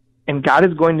 And God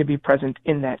is going to be present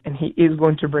in that, and He is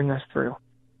going to bring us through.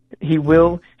 He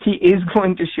is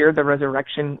going to share the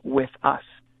resurrection with us.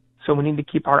 So we need to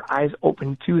keep our eyes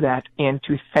open to that and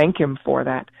to thank Him for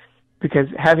that, because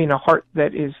having a heart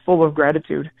that is full of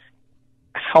gratitude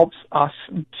helps us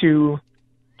to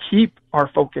keep our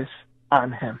focus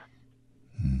on Him.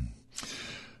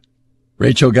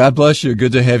 Rachel, God bless you.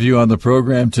 Good to have you on the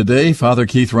program today. Father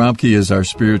Keith Romke is our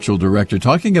spiritual director,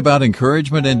 talking about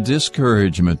encouragement and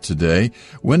discouragement today.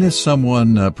 When has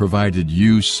someone provided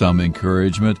you some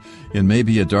encouragement in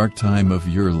maybe a dark time of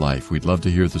your life? We'd love to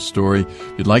hear the story.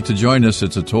 If you'd like to join us,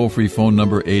 it's a toll-free phone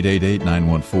number,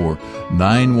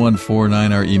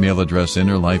 888-914-9149. Our email address,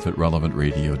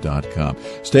 innerlife@relevantradio.com.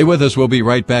 Stay with us. We'll be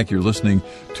right back. You're listening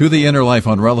to The Inner Life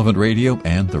on Relevant Radio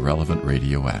and the Relevant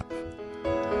Radio app.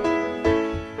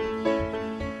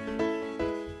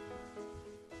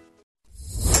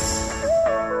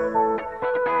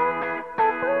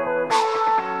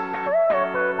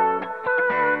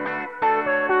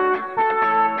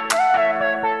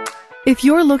 If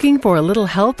you're looking for a little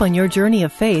help on your journey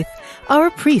of faith, our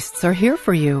priests are here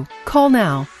for you. Call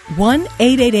now,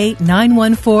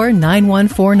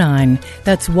 1-888-914-9149.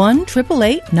 That's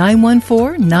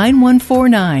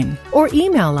 1-888-914-9149. Or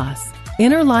email us,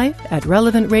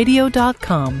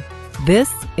 innerlife@relevantradio.com.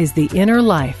 This is The Inner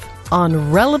Life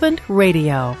on Relevant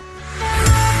Radio.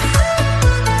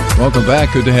 Welcome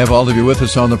back. Good to have all of you with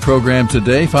us on the program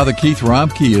today. Father Keith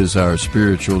Romke is our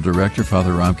spiritual director.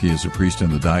 Father Romke is a priest in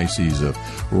the Diocese of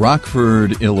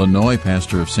Rockford, Illinois,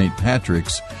 pastor of St.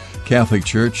 Patrick's Catholic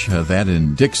Church, that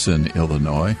in Dixon,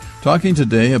 Illinois. Talking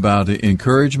today about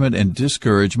encouragement and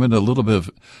discouragement. A little bit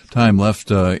of time left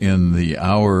in the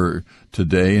hour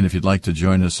today, and if you'd like to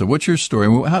join us. So what's your story?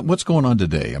 What's going on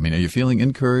today? I mean, are you feeling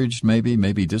encouraged,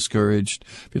 maybe discouraged?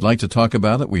 If you'd like to talk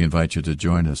about it, we invite you to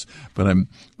join us. But I'm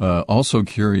also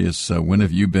curious, when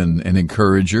have you been an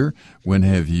encourager? When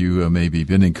have you maybe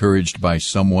been encouraged by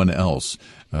someone else?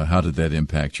 How did that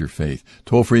impact your faith?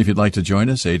 Toll free if you'd like to join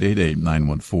us,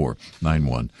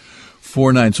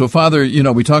 888-914-9149. So, Father,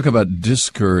 we talk about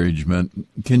discouragement.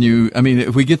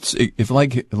 If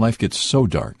life gets so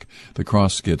dark, the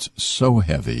cross gets so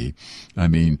heavy,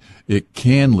 it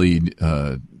can lead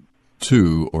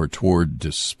to or toward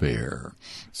despair.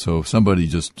 So if somebody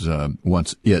just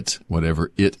wants it,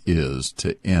 whatever it is,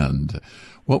 to end,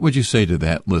 what would you say to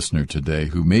that listener today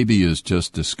who maybe is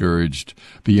just discouraged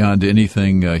beyond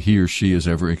anything he or she has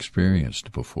ever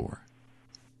experienced before?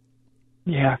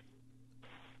 Yeah.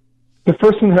 The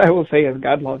first thing that I will say is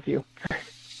God loves you.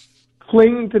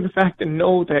 Cling to the fact and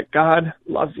know that God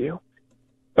loves you.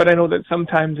 But I know that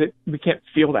sometimes we can't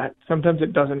feel that. Sometimes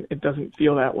it doesn't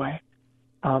feel that way.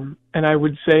 And I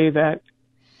would say that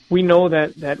we know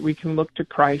that we can look to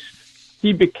Christ.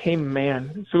 He became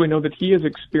man, so we know that he has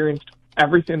experienced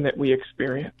everything that we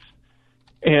experience.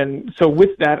 And so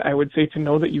with that, I would say to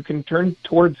know that you can turn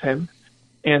towards him,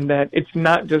 and that it's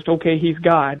not just, okay, he's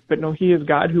God, but no, he is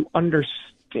God who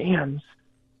understands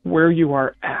where you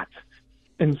are at.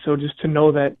 And so just to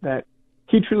know that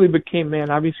he truly became man,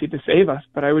 obviously to save us,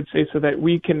 but I would say so that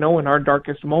we can know in our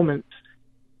darkest moments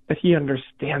that he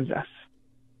understands us.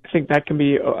 I think that can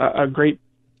be a great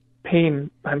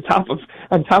pain on top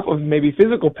of maybe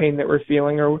physical pain that we're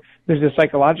feeling, or there's a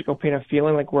psychological pain of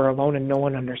feeling like we're alone and no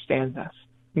one understands us.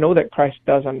 Know that Christ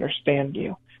does understand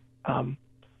you.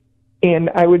 And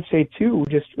I would say too,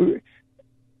 just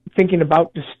thinking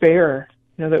about despair,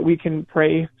 that we can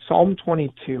pray Psalm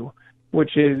 22,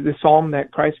 which is the psalm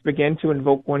that Christ began to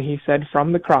invoke when he said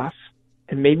from the cross,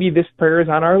 and maybe this prayer is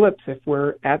on our lips if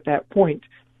we're at that point,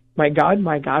 my God,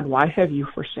 why have you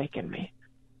forsaken me?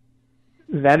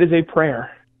 That is a prayer,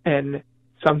 and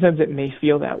sometimes it may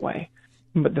feel that way.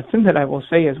 But the thing that I will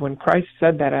say is when Christ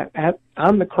said that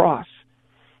on the cross,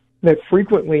 that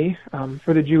frequently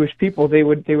for the Jewish people, they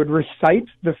would recite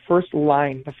the first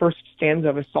line, the first stanza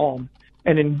of a psalm,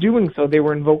 and in doing so, they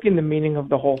were invoking the meaning of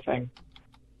the whole thing.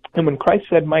 And when Christ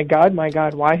said, my God,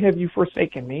 why have you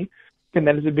forsaken me? And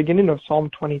that is the beginning of Psalm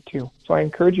 22. So I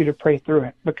encourage you to pray through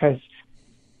it, because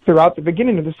throughout the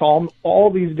beginning of the psalm,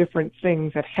 all these different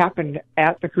things that happened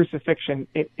at the crucifixion,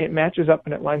 it matches up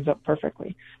and it lines up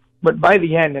perfectly. But by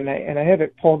the end, and I have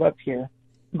it pulled up here,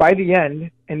 by the end,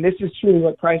 and this is truly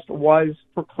what Christ was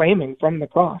proclaiming from the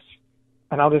cross,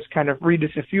 and I'll just kind of read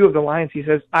just a few of the lines. He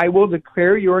says, I will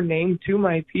declare your name to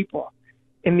my people.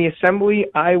 In the assembly,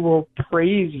 I will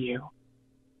praise you.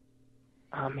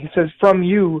 He says, from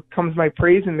you comes my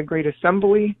praise in the great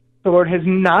assembly. The Lord has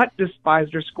not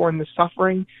despised or scorned the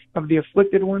suffering of the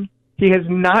afflicted one. He has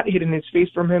not hidden his face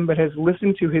from him, but has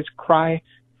listened to his cry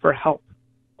for help.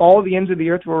 All the ends of the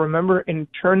earth will remember and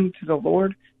turn to the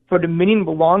Lord, for dominion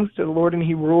belongs to the Lord, and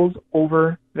he rules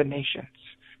over the nations.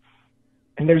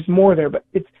 And there's more there, but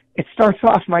it starts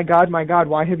off, my God,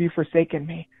 why have you forsaken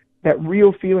me? That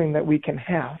real feeling that we can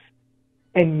have.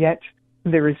 And yet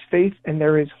there is faith and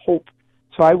there is hope.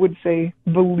 So I would say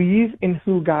believe in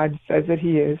who God says that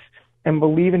he is, and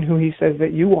believe in who he says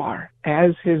that you are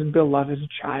as his beloved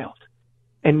child.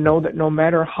 And know that no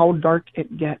matter how dark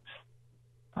it gets,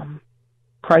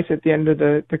 Christ at the end of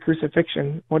the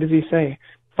crucifixion, what does he say?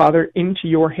 Father, into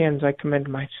your hands I commend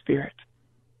my spirit.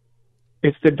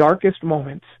 It's the darkest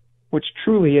moment, which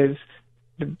truly is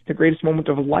the greatest moment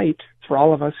of light for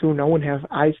all of us who know and have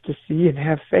eyes to see and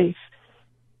have faith.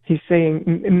 He's saying,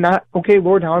 not, okay,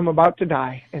 Lord, now I'm about to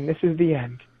die, and this is the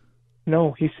end.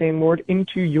 No, he's saying, Lord,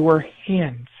 into your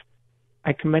hands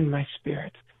I commend my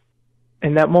spirit.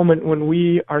 And that moment when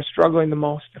we are struggling the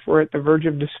most, if we're at the verge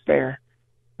of despair,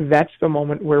 that's the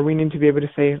moment where we need to be able to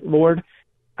say, Lord,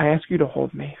 I ask you to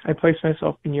hold me. I place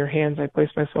myself in your hands. I place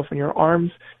myself in your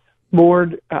arms.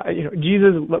 Lord,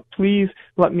 Jesus, please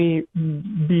let me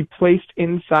be placed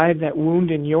inside that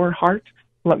wound in your heart.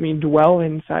 Let me dwell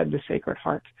inside the Sacred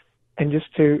Heart, and just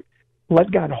to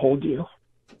let God hold you.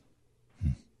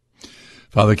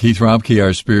 Father Keith Romke,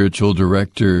 our spiritual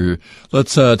director.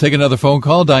 Let's take another phone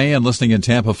call. Diane, listening in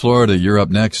Tampa, Florida. You're up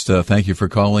next. Thank you for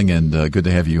calling, and good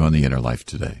to have you on The Inner Life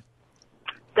today.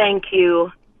 Thank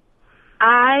you.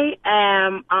 I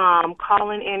am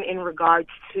calling in regards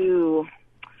to,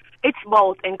 it's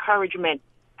both encouragement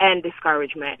and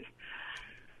discouragement.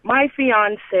 My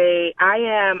fiance,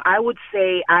 I would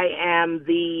say I am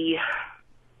the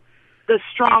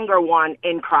stronger one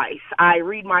in Christ. I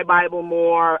read my Bible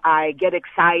more. I get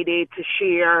excited to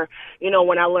share,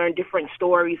 when I learn different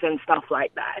stories and stuff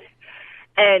like that.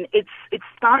 And it's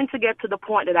starting to get to the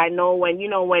point that I know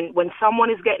when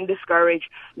someone is getting discouraged,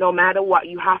 no matter what,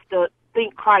 you have to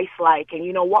think Christ-like, and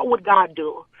what would God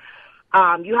do?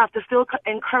 You have to still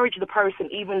encourage the person,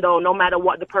 even though no matter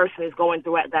what the person is going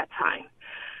through at that time.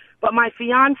 But my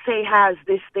fiance has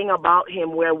this thing about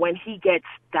him where when he gets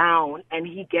down and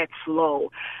he gets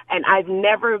low, and I've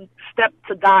never stepped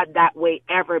to God that way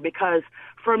ever, because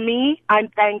for me, I'm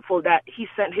thankful that he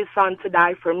sent his son to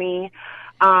die for me.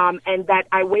 and that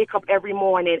I wake up every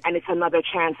morning and it's another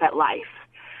chance at life.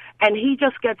 And he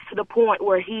just gets to the point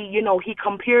where he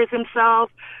compares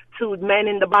himself to men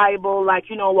in the Bible, like,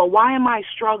 well, why am I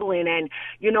struggling? And,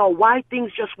 why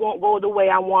things just won't go the way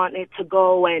I want it to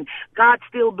go? And God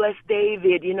still blessed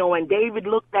David, and David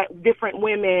looked at different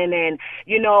women and,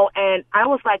 and I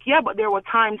was like, yeah, but there were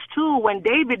times too when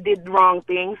David did wrong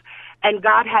things and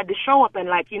God had to show up and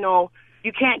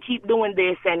you can't keep doing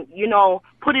this and,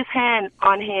 put his hand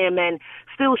on him and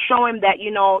still show him that,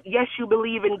 yes, you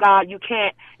believe in God. You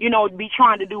can't, be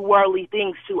trying to do worldly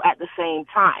things too at the same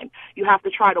time. You have to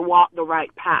try to walk the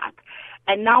right path.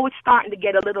 And now it's starting to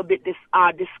get a little bit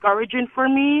discouraging for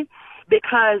me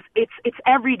because it's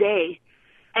every day.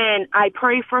 And I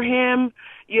pray for him,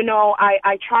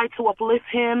 I try to uplift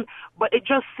him, but it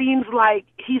just seems like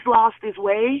he's lost his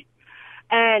way.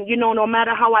 And, no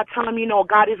matter how I tell him,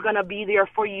 God is going to be there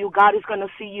for you. God is going to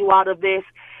see you out of this.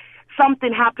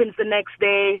 Something happens the next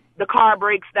day, the car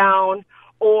breaks down,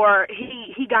 or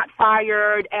he got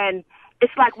fired. And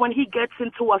it's like when he gets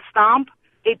into a stomp,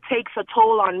 it takes a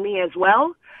toll on me as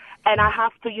well. And I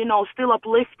have to, still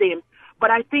uplift him.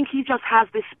 But I think he just has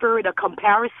this spirit of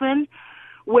comparison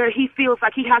where he feels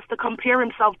like he has to compare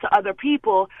himself to other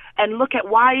people and look at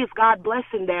why is God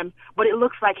blessing them, but it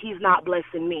looks like he's not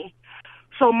blessing me.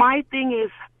 So my thing is,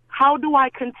 how do I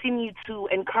continue to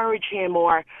encourage him,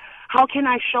 or how can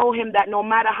I show him that no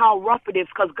matter how rough it is,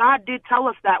 because God did tell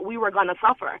us that we were going to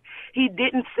suffer. He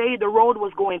didn't say the road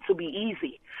was going to be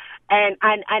easy. And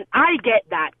I get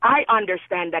that. I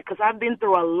understand that because I've been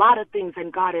through a lot of things,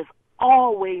 and God is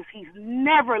he's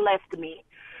never left me.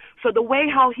 So the way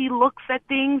how he looks at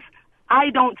things, I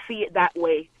don't see it that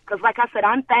way. Because like I said,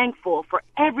 I'm thankful for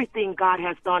everything God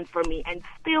has done for me and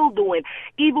still doing.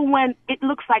 Even when it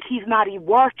looks like he's not even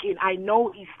working, I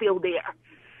know he's still there.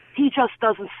 He just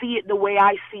doesn't see it the way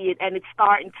I see it, and it's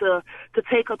starting to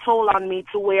take a toll on me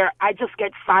to where I just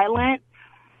get silent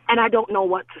and I don't know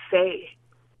what to say.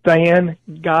 Diane,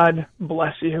 God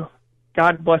bless you.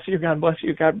 God bless you, God bless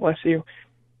you, God bless you.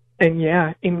 And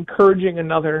yeah, encouraging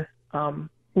another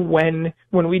when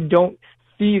we don't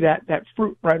see that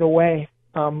fruit right away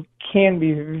can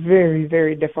be very,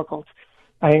 very difficult.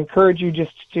 I encourage you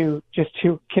just to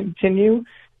continue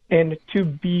and to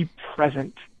be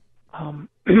present.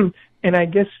 And I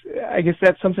guess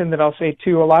that's something that I'll say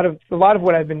too. A lot of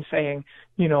what I've been saying,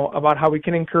 about how we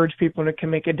can encourage people and it can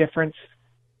make a difference.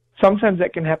 Sometimes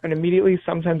that can happen immediately.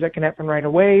 Sometimes that can happen right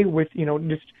away with,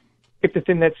 just if the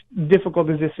thing that's difficult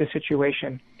is this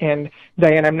situation. And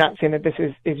Diane, I'm not saying that this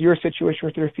is your situation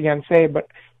with your fiance, but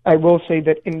I will say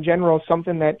that in general,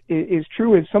 something that is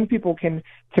true is some people can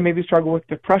maybe struggle with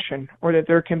depression, or that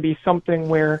there can be something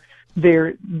where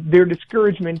their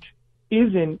discouragement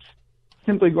isn't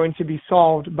simply going to be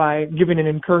solved by giving an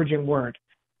encouraging word.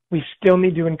 We still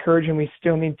need to encourage, and we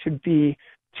still need to be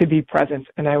present.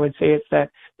 And I would say it's that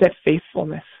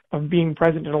faithfulness of being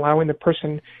present and allowing the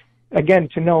person, again,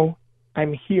 to know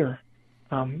I'm here,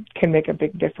 can make a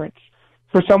big difference.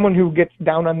 For someone who gets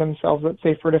down on themselves, let's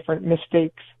say for different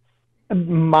mistakes,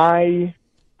 my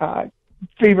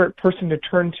favorite person to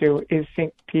turn to is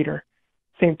St. Peter.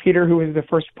 St. Peter, who is the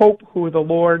first pope, who the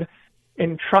Lord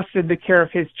entrusted the care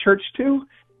of his church to.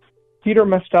 Peter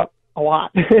messed up a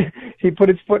lot. He put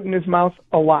his foot in his mouth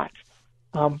a lot.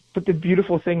 But the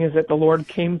beautiful thing is that the Lord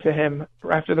came to him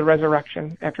after the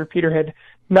resurrection, after Peter had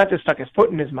not just stuck his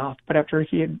foot in his mouth, but after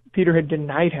Peter had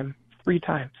denied him 3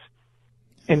 times.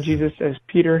 And Jesus says,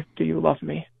 Peter, do you love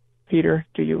me? Peter,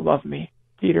 do you love me?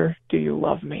 Peter, do you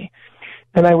love me?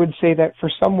 And I would say that for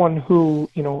someone who,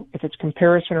 if it's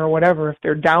comparison or whatever, if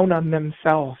they're down on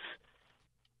themselves,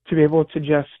 to be able to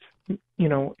just,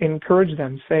 encourage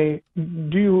them, say,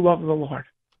 do you love the Lord?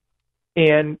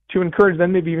 And to encourage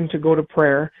them maybe even to go to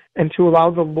prayer and to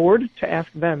allow the Lord to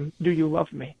ask them, do you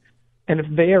love me? And if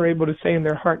they are able to say in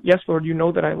their heart, yes, Lord, you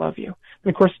know that I love you.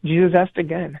 And of course, Jesus asked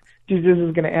again. Jesus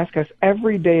is going to ask us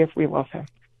every day if we love him.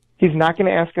 He's not going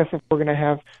to ask us if we're going to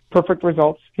have perfect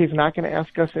results. He's not going to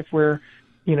ask us if we're,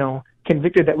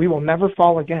 convicted that we will never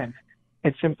fall again.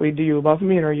 It's simply, do you love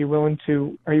me, and are you willing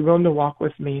to walk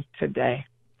with me today?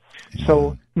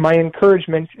 So my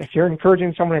encouragement, if you're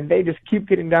encouraging someone and they just keep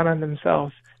getting down on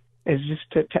themselves, is just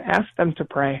to ask them to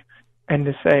pray and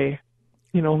to say,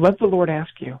 let the Lord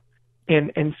ask you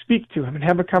and speak to him and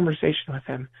have a conversation with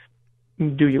him.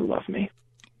 Do you love me?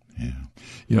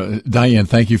 Yeah. Diane,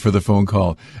 thank you for the phone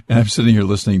call. And I'm sitting here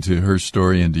listening to her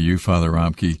story and to you, Father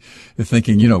Romke,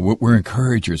 thinking, we're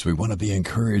encouragers. We want to be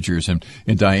encouragers. And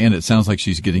Diane, it sounds like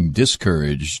she's getting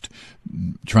discouraged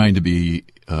trying to be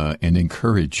an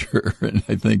encourager. And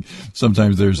I think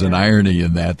sometimes there's an irony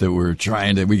in that we're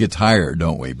we get tired,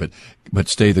 don't we? But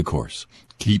stay the course.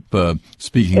 Keep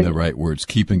speaking the right words.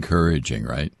 Keep encouraging,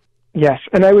 right? Yes.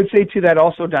 And I would say to that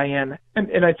also, Diane,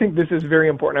 and I think this is very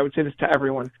important. I would say this to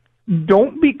everyone.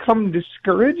 Don't become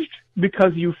discouraged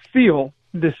because you feel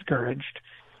discouraged.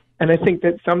 And I think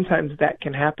that sometimes that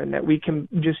can happen, that we can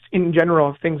just, in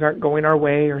general, if things aren't going our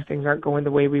way or things aren't going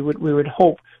the way we would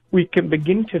hope, we can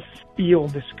begin to feel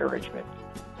discouragement.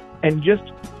 And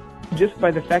just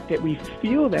by the fact that we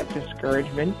feel that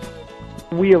discouragement,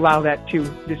 we allow that to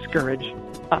discourage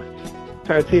us.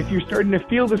 So I would say if you're starting to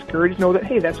feel discouraged, know that,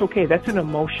 hey, that's okay. That's an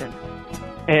emotion.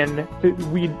 And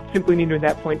we simply need to, at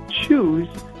that point, choose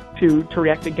to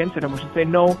react against that emotion. Say,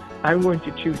 no, I'm going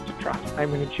to choose to trust.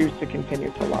 I'm going to choose to continue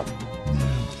to love.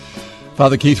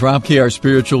 Father Keith Romke, our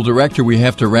spiritual director, we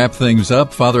have to wrap things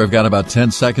up. Father, I've got about 10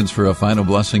 seconds for a final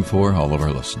blessing for all of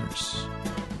our listeners.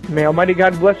 May Almighty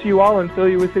God bless you all and fill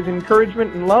you with His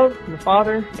encouragement and love, from the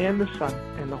Father and the Son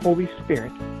and the Holy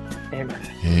Spirit. Amen.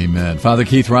 Amen. Father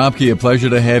Keith Romke, a pleasure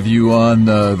to have you on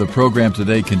the program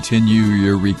today. Continue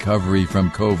your recovery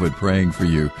from COVID. Praying for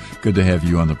you. Good to have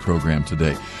you on the program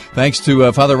today. Thanks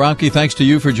to Father Romke. Thanks to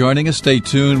you for joining us. Stay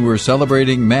tuned. We're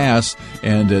celebrating Mass,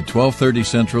 and at 12:30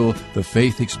 Central, The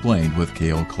Faith Explained with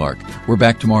Cale Clark. We're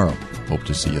back tomorrow. Hope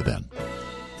to see you then.